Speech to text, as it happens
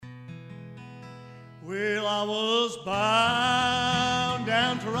Well, I was bound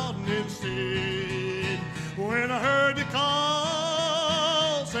down to rotten in sin when I heard the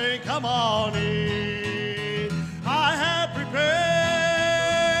call saying, "Come on in. I have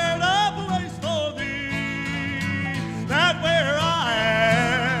prepared a place for thee, that where I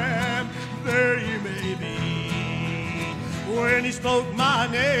am, there you may be." When he spoke my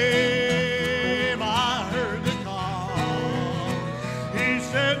name, I heard the call. He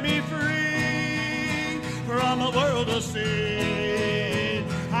set me free from a world of sin.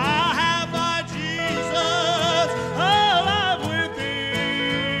 I have my Jesus alive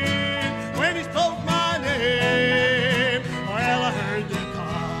within. When he spoke my name, well, I heard the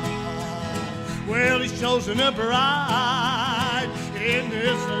call. Well, he's chosen a bride in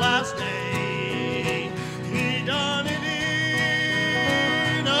this last day.